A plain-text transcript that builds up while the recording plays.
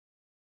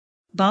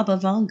Baba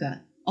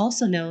Vanga,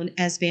 also known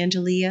as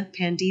Vangelia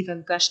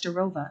Pandiva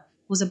Gushtarova,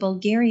 was a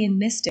Bulgarian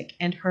mystic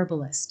and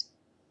herbalist.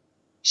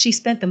 She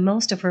spent the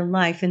most of her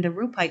life in the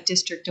Rupite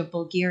district of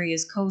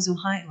Bulgaria's Kozu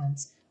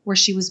Highlands, where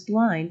she was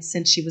blind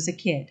since she was a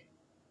kid.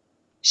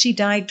 She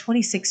died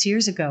 26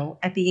 years ago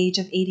at the age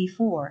of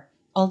 84,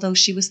 although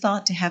she was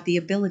thought to have the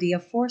ability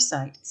of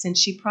foresight since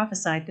she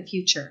prophesied the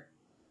future.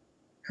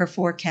 Her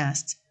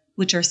forecasts,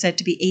 which are said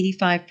to be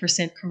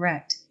 85%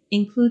 correct,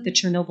 include the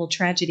Chernobyl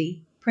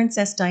tragedy,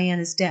 Princess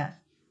Diana's death,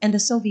 and the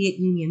Soviet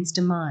Union's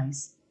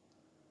demise.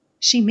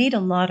 She made a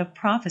lot of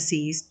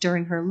prophecies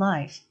during her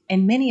life,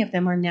 and many of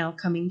them are now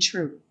coming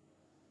true.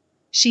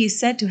 She is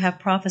said to have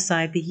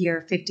prophesied the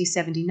year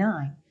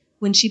 5079,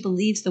 when she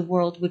believes the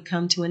world would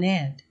come to an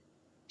end.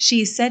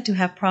 She is said to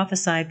have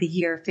prophesied the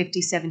year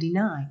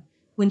 5079,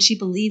 when she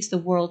believes the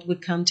world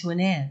would come to an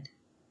end.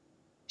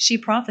 She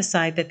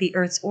prophesied that the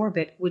Earth's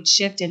orbit would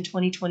shift in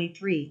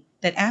 2023,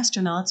 that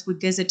astronauts would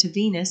visit to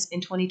Venus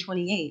in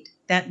 2028,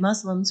 that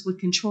Muslims would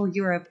control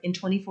Europe in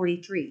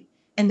 2043,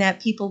 and that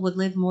people would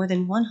live more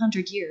than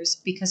 100 years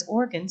because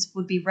organs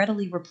would be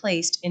readily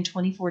replaced in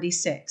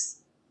 2046.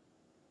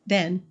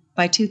 Then,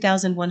 by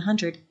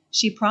 2100,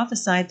 she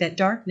prophesied that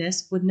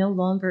darkness would no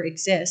longer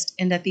exist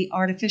and that the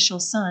artificial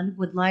sun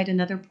would light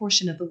another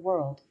portion of the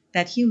world,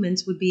 that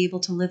humans would be able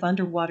to live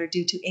underwater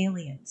due to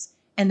aliens,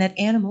 and that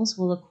animals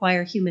will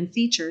acquire human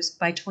features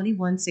by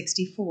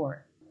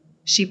 2164.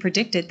 She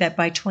predicted that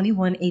by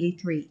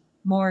 2183,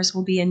 Mars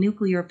will be a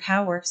nuclear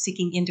power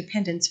seeking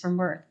independence from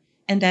Earth,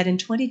 and that in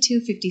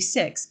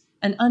 2256,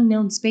 an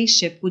unknown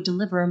spaceship would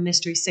deliver a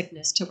mystery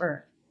sickness to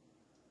Earth.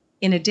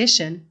 In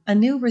addition, a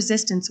new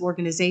resistance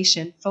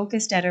organization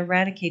focused at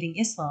eradicating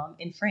Islam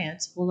in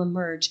France will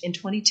emerge in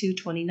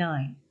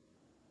 2229.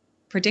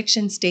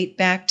 Predictions date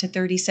back to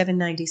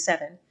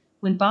 3797,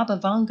 when Baba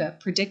Vanga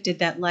predicted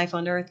that life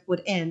on Earth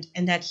would end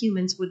and that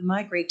humans would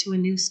migrate to a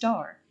new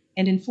star,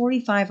 and in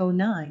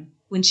 4509,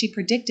 when she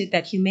predicted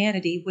that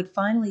humanity would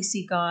finally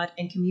see God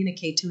and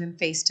communicate to him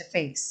face to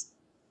face.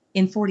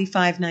 In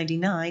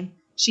 4599,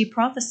 she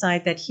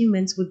prophesied that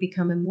humans would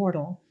become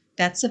immortal,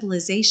 that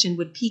civilization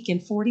would peak in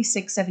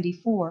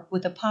 4674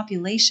 with a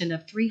population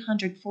of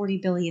 340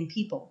 billion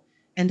people,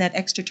 and that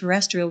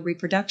extraterrestrial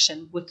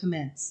reproduction would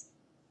commence.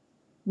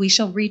 We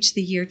shall reach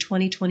the year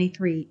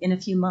 2023 in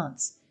a few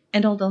months,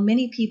 and although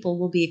many people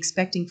will be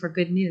expecting for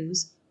good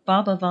news,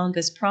 Baba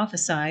Vanga's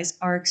prophecies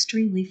are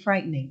extremely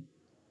frightening.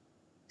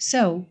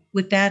 So,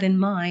 with that in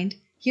mind,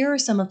 here are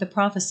some of the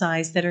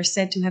prophecies that are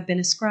said to have been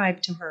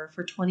ascribed to her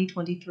for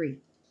 2023.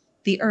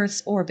 The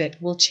Earth's orbit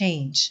will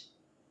change.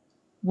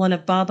 One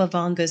of Baba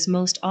Vanga's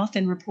most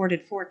often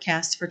reported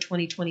forecasts for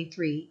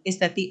 2023 is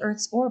that the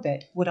Earth's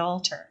orbit would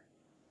alter.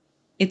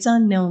 It's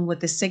unknown what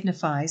this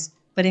signifies,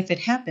 but if it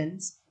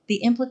happens, the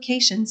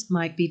implications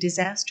might be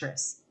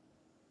disastrous.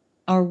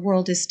 Our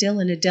world is still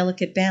in a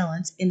delicate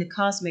balance in the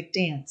cosmic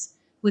dance,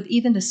 with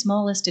even the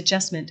smallest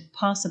adjustment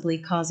possibly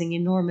causing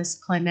enormous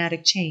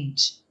climatic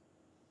change.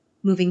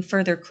 Moving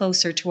further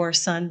closer to our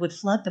sun would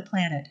flood the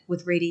planet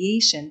with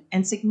radiation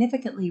and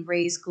significantly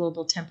raise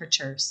global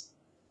temperatures.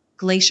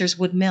 Glaciers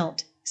would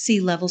melt, sea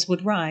levels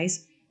would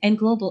rise, and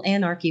global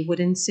anarchy would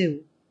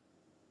ensue.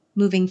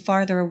 Moving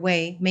farther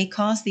away may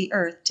cause the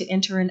Earth to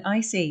enter an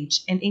ice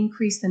age and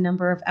increase the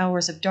number of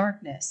hours of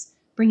darkness,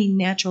 bringing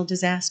natural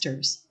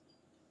disasters.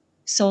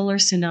 Solar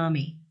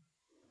tsunami.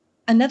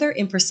 Another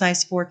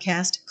imprecise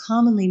forecast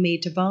commonly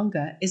made to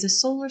Vanga is a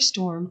solar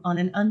storm on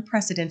an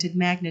unprecedented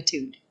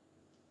magnitude.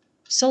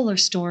 Solar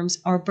storms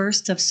are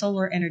bursts of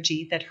solar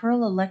energy that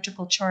hurl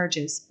electrical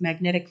charges,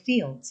 magnetic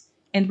fields,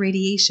 and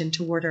radiation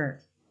toward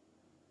Earth.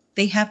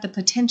 They have the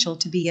potential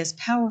to be as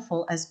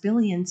powerful as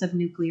billions of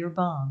nuclear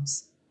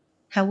bombs.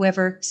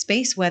 However,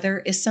 space weather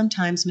is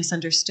sometimes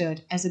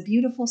misunderstood as a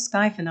beautiful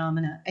sky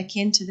phenomena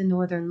akin to the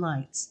northern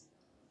lights.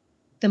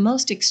 The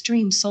most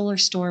extreme solar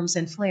storms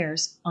and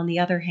flares, on the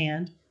other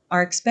hand,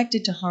 are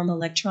expected to harm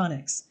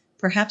electronics,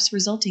 perhaps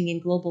resulting in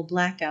global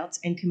blackouts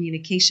and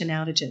communication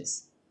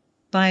outages.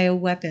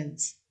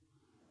 Bioweapons.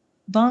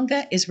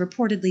 Vanga is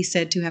reportedly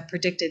said to have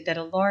predicted that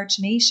a large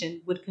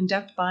nation would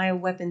conduct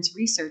bioweapons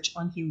research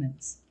on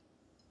humans.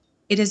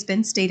 It has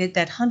been stated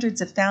that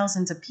hundreds of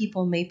thousands of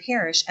people may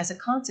perish as a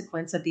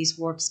consequence of these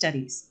warp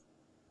studies.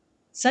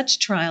 Such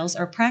trials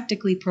are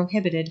practically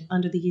prohibited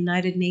under the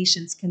United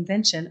Nations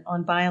Convention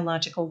on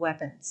Biological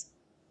Weapons.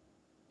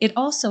 It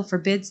also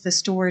forbids the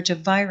storage of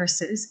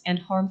viruses and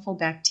harmful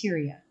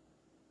bacteria.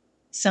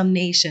 Some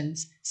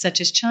nations, such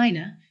as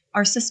China,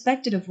 are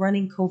suspected of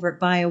running covert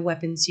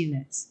bioweapons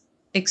units.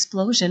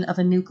 Explosion of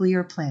a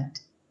nuclear plant.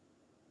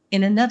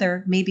 In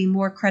another, maybe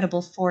more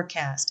credible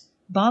forecast,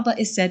 Baba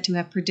is said to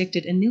have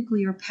predicted a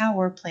nuclear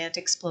power plant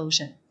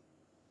explosion.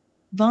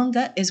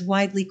 Vanga is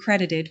widely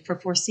credited for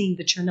foreseeing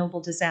the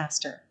Chernobyl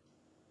disaster.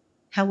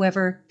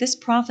 However, this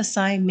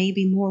prophecy may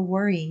be more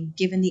worrying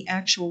given the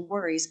actual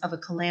worries of a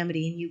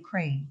calamity in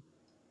Ukraine.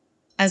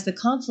 As the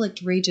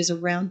conflict rages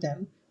around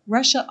them,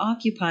 Russia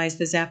occupies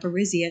the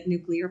Zaporizhzhia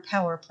nuclear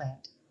power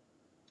plant.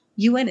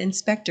 UN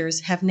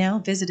inspectors have now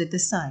visited the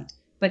site,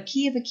 but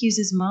Kiev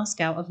accuses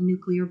Moscow of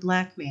nuclear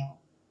blackmail.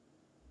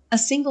 A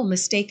single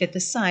mistake at the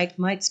site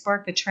might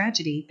spark a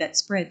tragedy that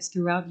spreads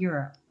throughout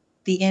Europe.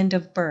 The end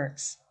of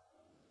births.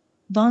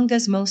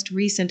 Vanga's most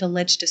recent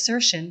alleged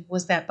assertion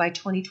was that by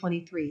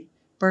 2023,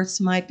 births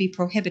might be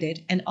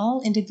prohibited and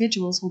all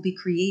individuals will be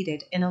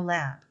created in a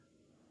lab.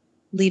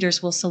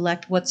 Leaders will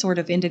select what sort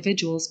of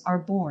individuals are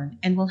born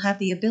and will have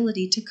the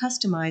ability to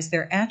customize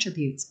their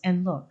attributes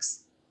and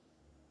looks.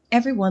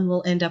 Everyone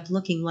will end up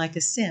looking like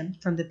a sim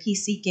from the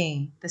PC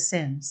game, The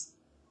Sims.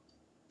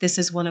 This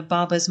is one of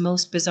Baba's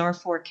most bizarre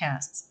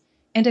forecasts,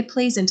 and it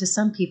plays into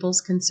some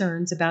people's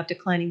concerns about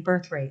declining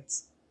birth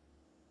rates.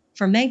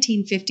 From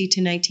 1950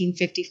 to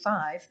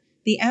 1955,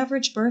 the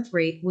average birth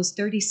rate was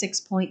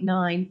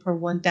 36.9 per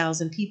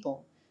 1,000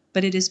 people,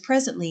 but it is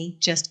presently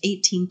just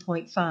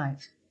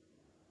 18.5.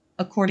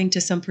 According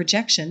to some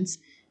projections,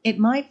 it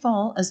might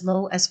fall as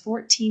low as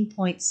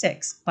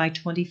 14.6 by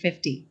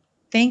 2050.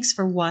 Thanks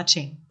for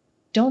watching.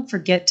 Don't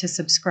forget to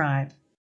subscribe.